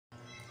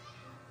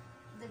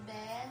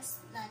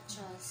Yes,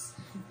 nachos.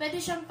 Pwede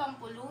siyang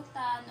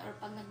pampulutan or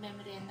pag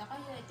nagme-merienda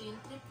kayo, ito yung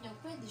trip nyo,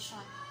 pwede siya.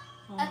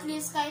 At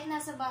least kahit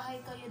nasa bahay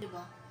kayo, di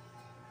ba?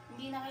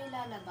 Hindi na kayo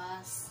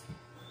lalabas.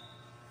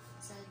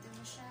 So, ito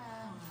na siya.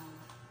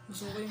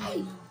 Gusto ko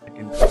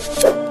yung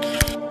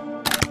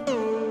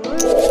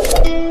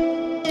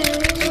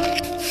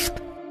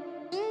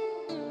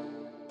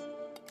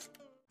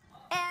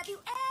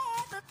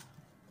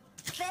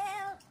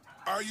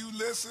Are you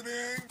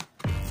listening?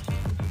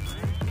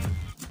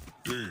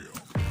 Damn.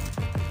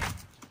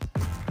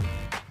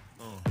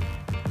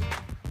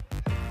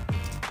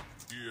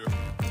 Yeah.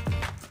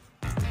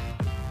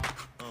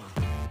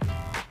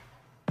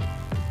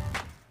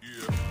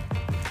 Yeah.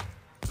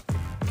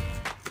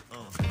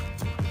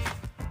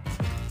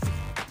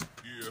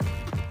 Yeah.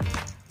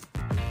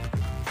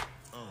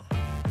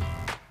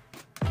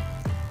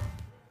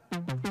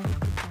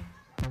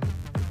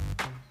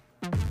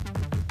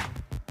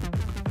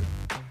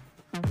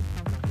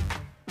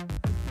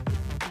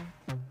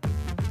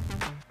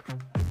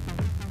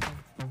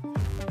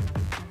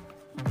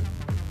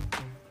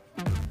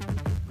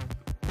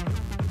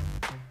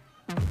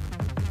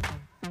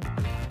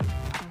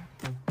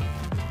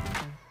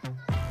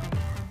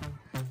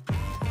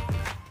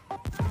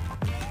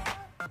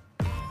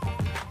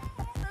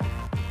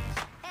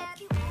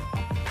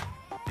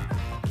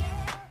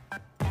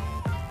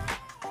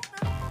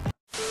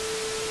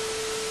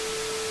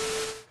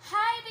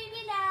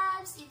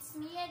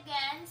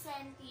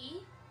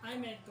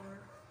 I'm Hector.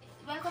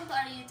 Welcome to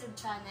our YouTube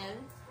channel.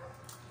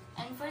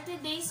 And for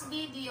today's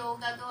video,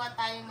 gagawa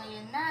tayo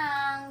ngayon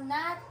ng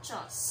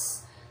nachos.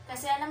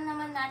 Kasi alam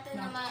naman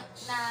natin na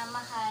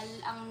mahal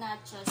ang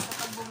nachos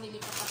kapag bumili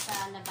ka pa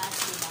sa labas,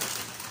 diba?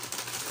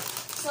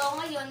 So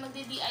ngayon,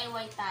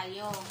 magdi-DIY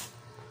tayo.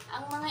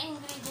 Ang mga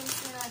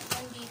ingredients na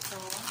nandito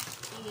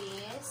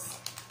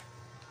is,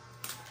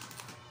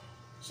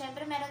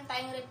 syempre meron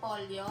tayong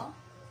repolyo,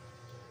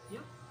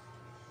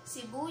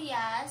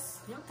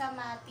 sibuyas,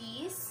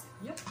 kamatis,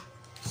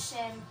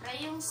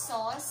 syempre yung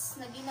sauce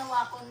na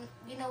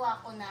ginawa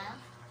ko na.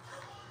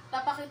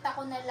 Papakita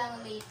ko na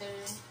lang later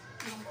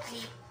yung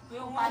clip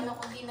kung paano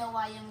ko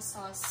ginawa yung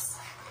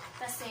sauce.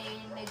 Kasi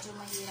medyo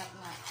mahirap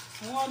nga.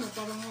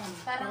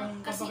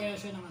 Parang kapakaya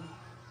siya ng ano.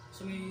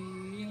 So may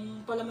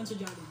yung palaman sa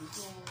Jollibee.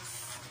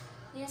 Yes.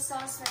 Yung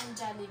sauce ng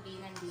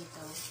Jollibee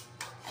nandito.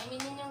 I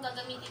mean, yun yung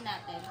gagamitin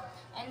natin.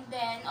 And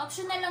then,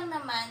 optional lang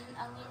naman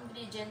ang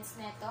ingredients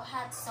nito,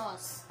 hot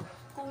sauce.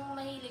 Kung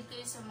mahilig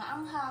kayo sa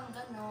maanghang,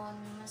 ganon,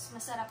 mas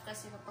masarap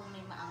kasi kapag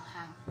may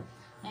maanghang.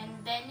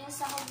 And then, yung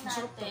sahog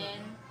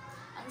natin,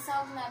 ang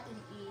sahog natin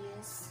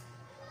is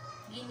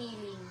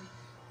giniling.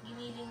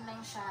 Giniling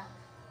lang siya.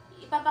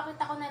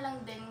 Ipapakita ko na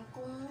lang din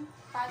kung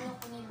paano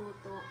ko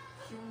niluto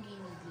yung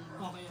giniling.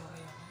 Okay.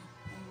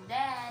 And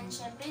then,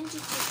 syempre yung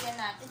chichirya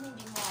natin,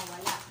 hindi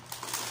mawawala.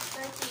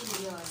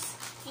 Tortillas.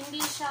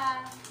 Hindi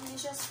siya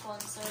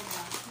sponsored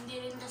na.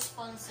 Hindi rin na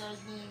sponsored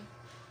ni,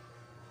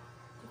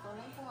 hindi ko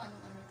alam kung ano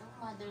to,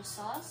 Mother's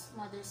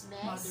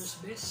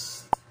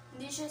Best.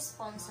 Hindi siya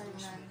sponsored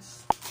na.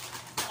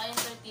 Saka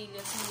yung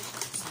tortillas, hindi siya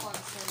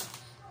sponsored.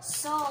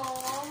 So,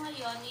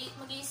 ngayon,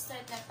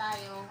 mag-i-start na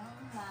tayo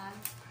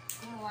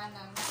gumawa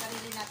ng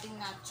sarili nating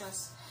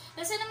nachos.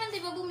 Kasi naman, di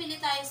ba, bumili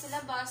tayo sa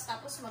labas,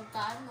 tapos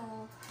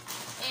magkano.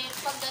 Eh,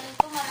 pag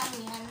ganito,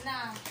 maramihan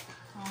na.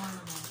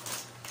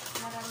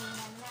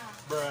 Maramihan na.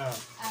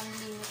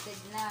 Unlimited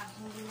na.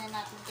 Hindi na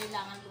natin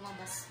kailangan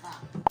lumabas pa.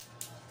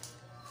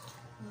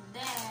 And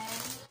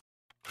then,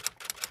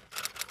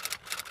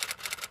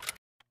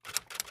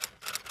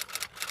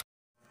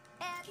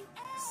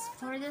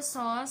 for the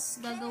sauce,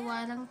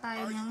 gagawa lang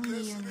tayo ng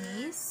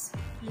mayonnaise.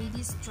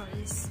 Ladies'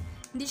 choice.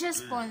 Hindi siya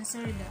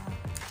sponsored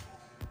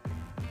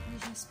Hindi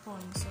siya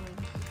sponsored.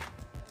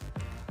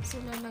 So,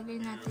 lalagay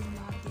natin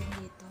lahat yan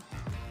dito.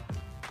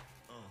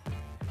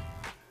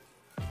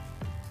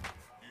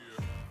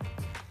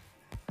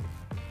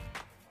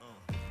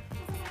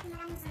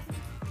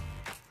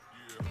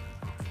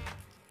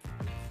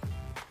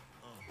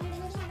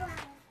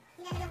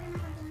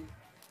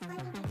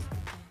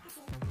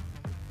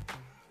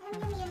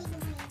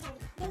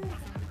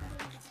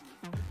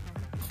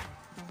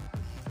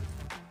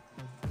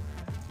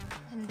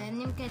 And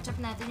then, yung ketchup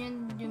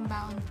natin, yung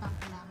baon pack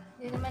lang.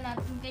 Hindi naman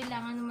natin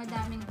kailangan ng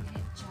madaming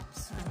ketchup.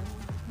 So,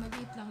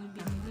 maliit lang yung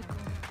binili ko.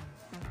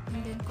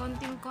 And then,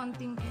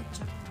 konting-konting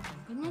ketchup.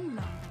 Ganyan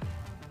lang.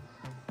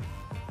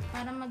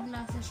 Para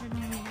maglasa siya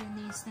ng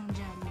mayonnaise ng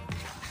Jollibee.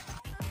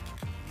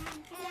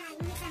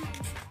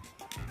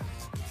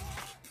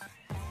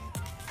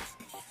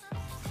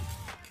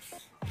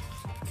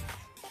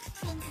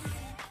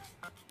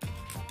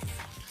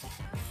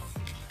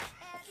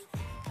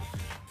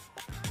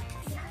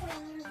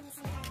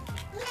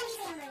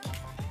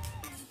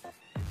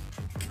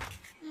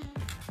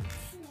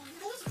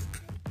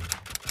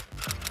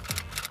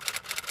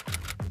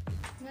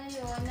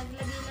 Ngayon,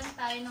 naglagay lang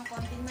tayo ng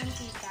konting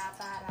mantika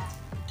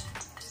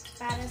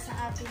para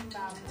sa ating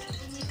bago.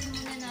 Inipin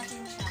muna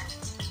natin siya.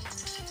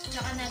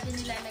 Saka natin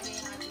nilalagay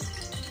ang ating.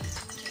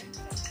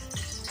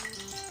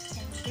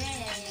 And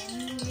then,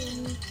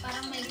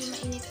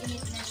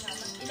 init na siya.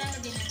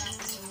 Ilalagay na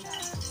natin yung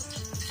labo.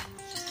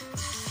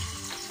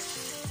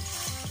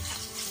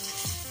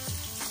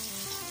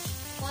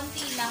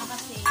 Konti lang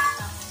kasi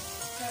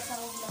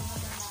sasahog lang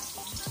naman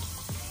natin.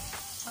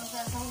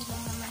 Sasahog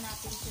lang naman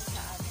natin siya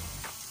sa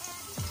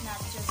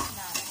nachos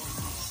natin.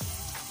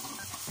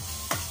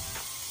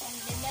 And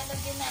then,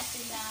 lalagyan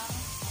natin ng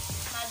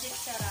magic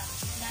sarap.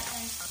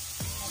 Natin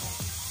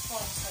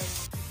sponsored.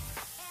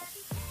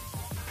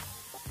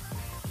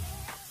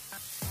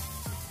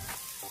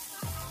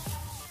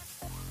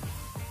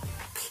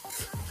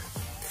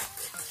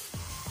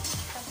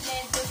 Pag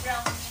medyo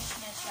brownish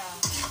na siya,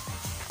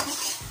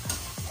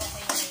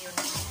 okay na yun.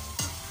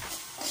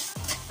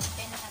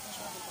 Kaya na natin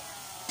siya dito.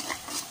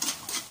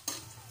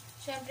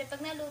 Siyempre, pag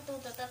naluto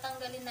to,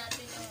 tatanggalin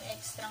natin yung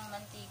extrang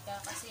mantika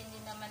kasi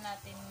hindi naman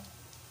natin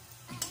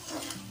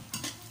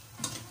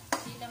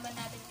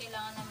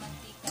kailangan ng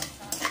mantika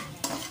sa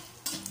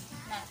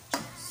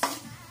nachos.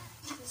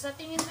 So, sa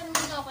tingin ko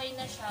naman okay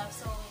na siya.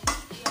 So,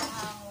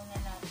 ihahango na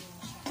natin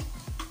siya.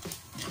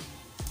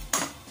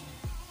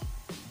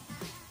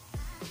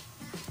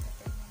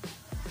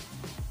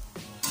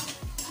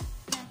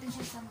 Natin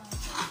siya sa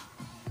mantika.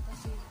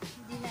 Kasi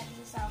hindi natin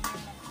sasama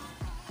yung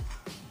mantika.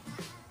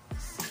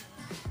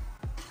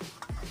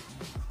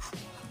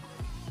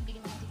 Hindi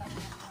naman mantika rin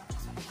natin nachos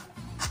sa mantika.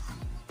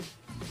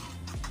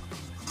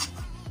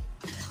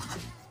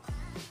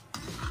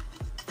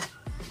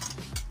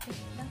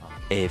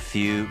 A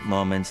few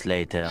moments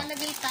later.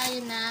 Lalagay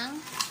tayo ng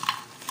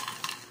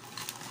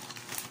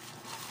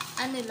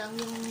ano lang,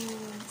 yung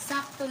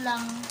sakto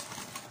lang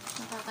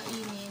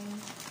nakakainin.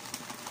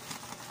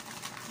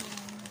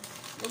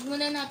 Huwag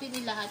muna natin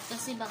ilahat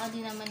kasi baka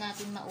di naman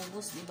natin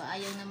maubos, diba?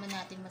 Ayaw naman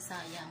natin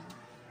masayang.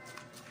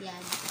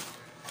 Yan.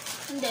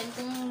 And then,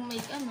 kung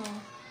may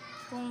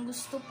kung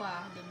gusto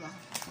pa, diba?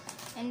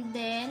 And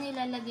then,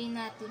 ilalagay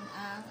natin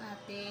ang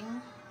ating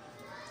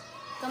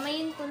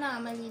kamayin ko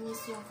na,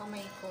 malinis yung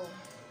kamay ko.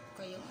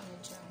 Kayong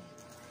dyan.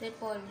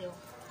 Repolyo.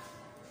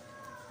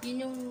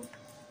 Yun yung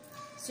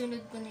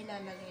sunod ko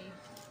nilalagay.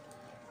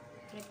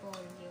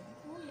 Repolyo.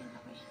 Oh, yan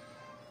okay.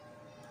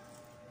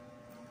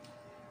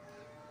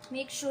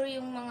 Make sure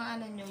yung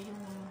mga nyo,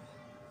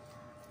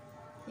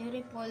 yung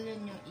repolyo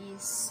nyo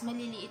is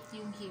maliliit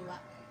yung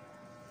hiwa.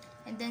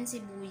 And then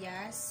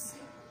sibuyas.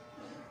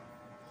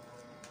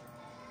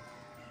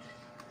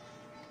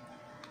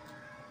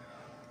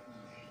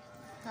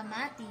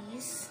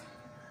 Kamatis.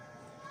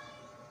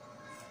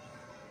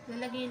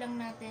 Lalagay lang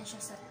natin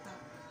siya sa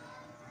top.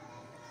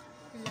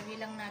 Lalagay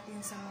lang natin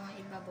sa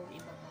mga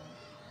ibabaw-ibabaw.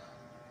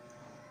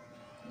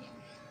 Ayan.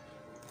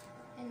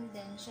 And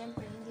then,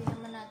 syempre, hindi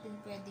naman natin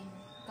pwedeng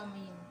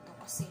kamayin to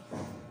kasi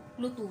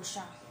luto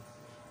siya.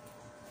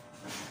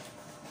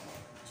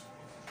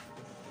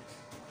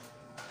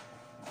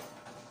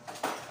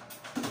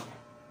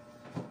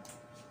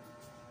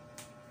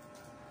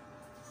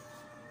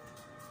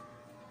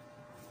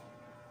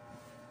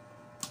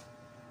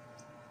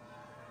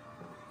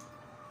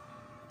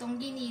 Itong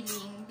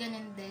giniling,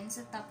 ganun din,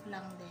 sa top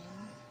lang din.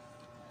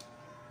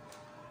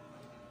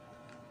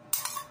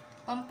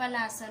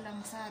 Pampalasa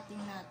lang sa ating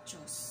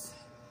nachos.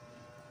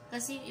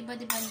 Kasi iba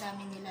diba ang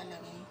dami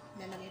nilalagay.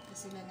 Lalagay pa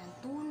sila ng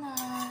tuna,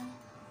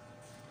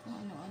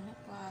 kung ano-ano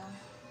pa.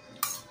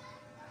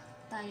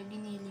 Tayo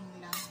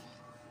giniling lang.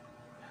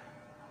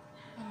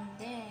 And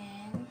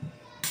then,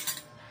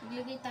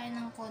 maglagay tayo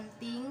ng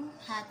konting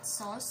hot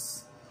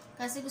sauce.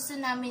 Kasi gusto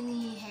namin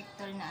ni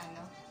Hector na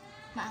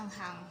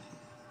maanghang.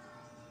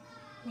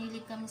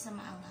 Mahilig kami sa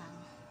maanghang.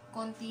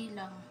 Konti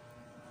lang.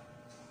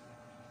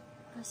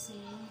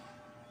 Kasi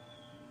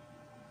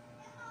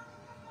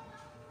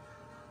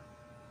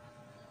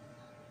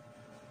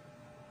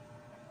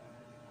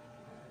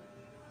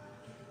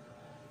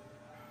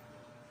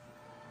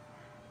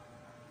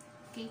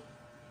okay.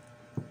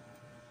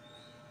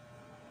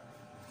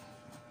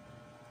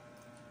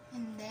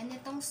 And then,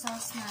 itong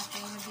sauce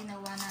natin na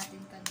ginawa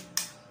natin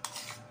kanina.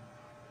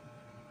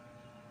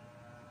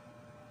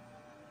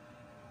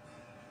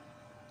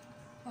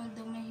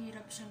 Although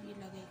mahirap siyang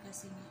ilagay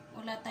kasi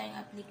wala tayong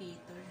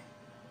applicator.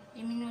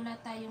 I mean, wala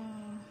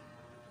tayong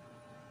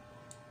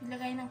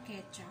ilagay ng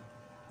ketchup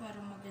para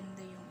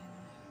maganda yung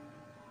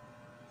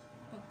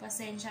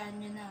pagpasensyaan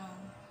nyo na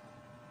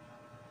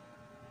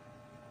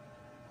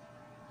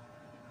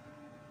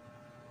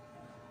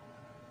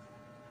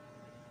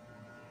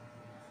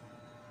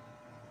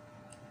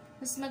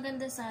mas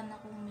maganda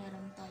sana kung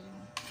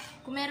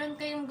meron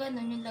kayong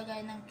ganun yung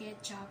lagay ng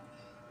ketchup.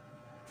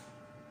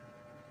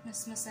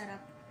 Mas masarap.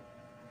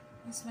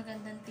 Mas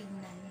magandang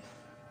tignan.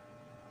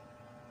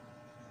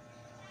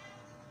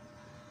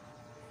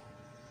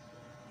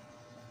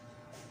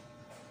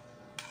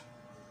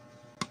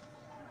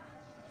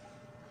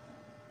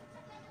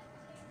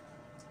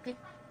 Okay.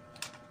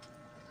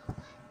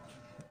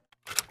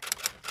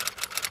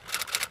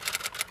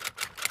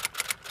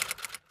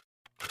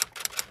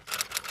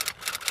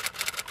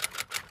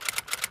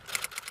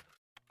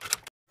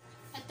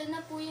 Ito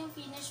na po yung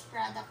finished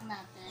product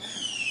natin.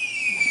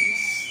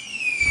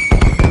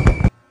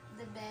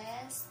 The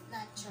best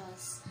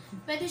nachos.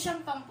 Pwede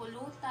siyang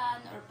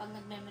pampulutan or pag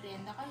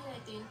nagme-merienda kayo,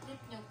 ito yung trip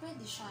nyo,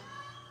 pwede siya.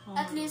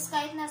 At least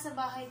kahit nasa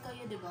bahay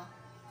kayo, di ba?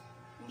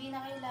 Hindi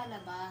na kayo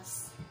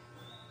lalabas.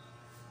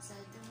 So,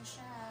 ito na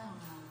siya.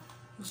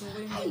 Gusto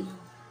ko yung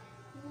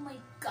Oh my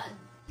God!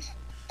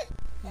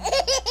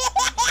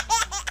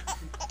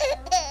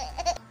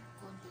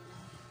 Konti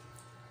lang.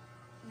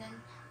 Then,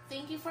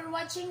 thank you for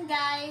watching,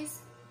 guys.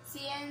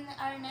 See you in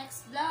our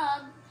next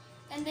vlog.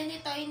 And then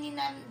ito, hindi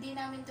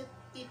namin to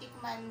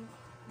titikman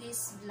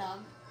this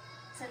vlog.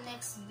 Sa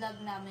next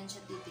vlog namin siya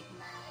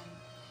titikman.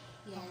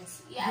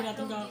 Yes.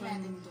 I-upload din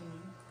natin.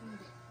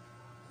 Hindi.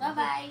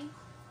 Bye-bye!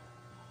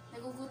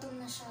 Nagugutom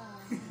na siya.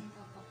 Yung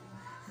papa ko.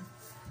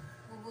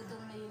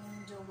 Nagugutom na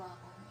yung jowa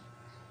ko.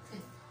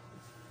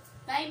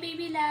 Bye,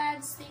 baby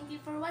lads! Thank you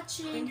for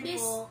watching. Thank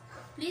you po.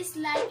 Please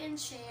like and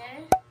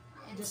share.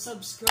 And Just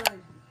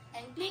subscribe.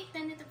 And click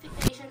the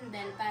notification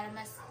bell para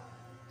mas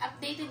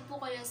updated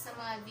po kayo sa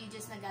mga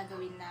videos na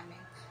gagawin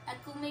namin.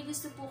 At kung may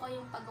gusto po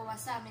kayong pagawa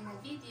sa amin na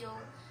video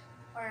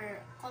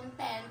or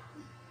content,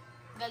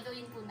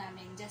 gagawin po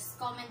namin. Just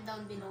comment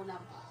down below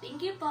lang po. Thank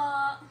you po!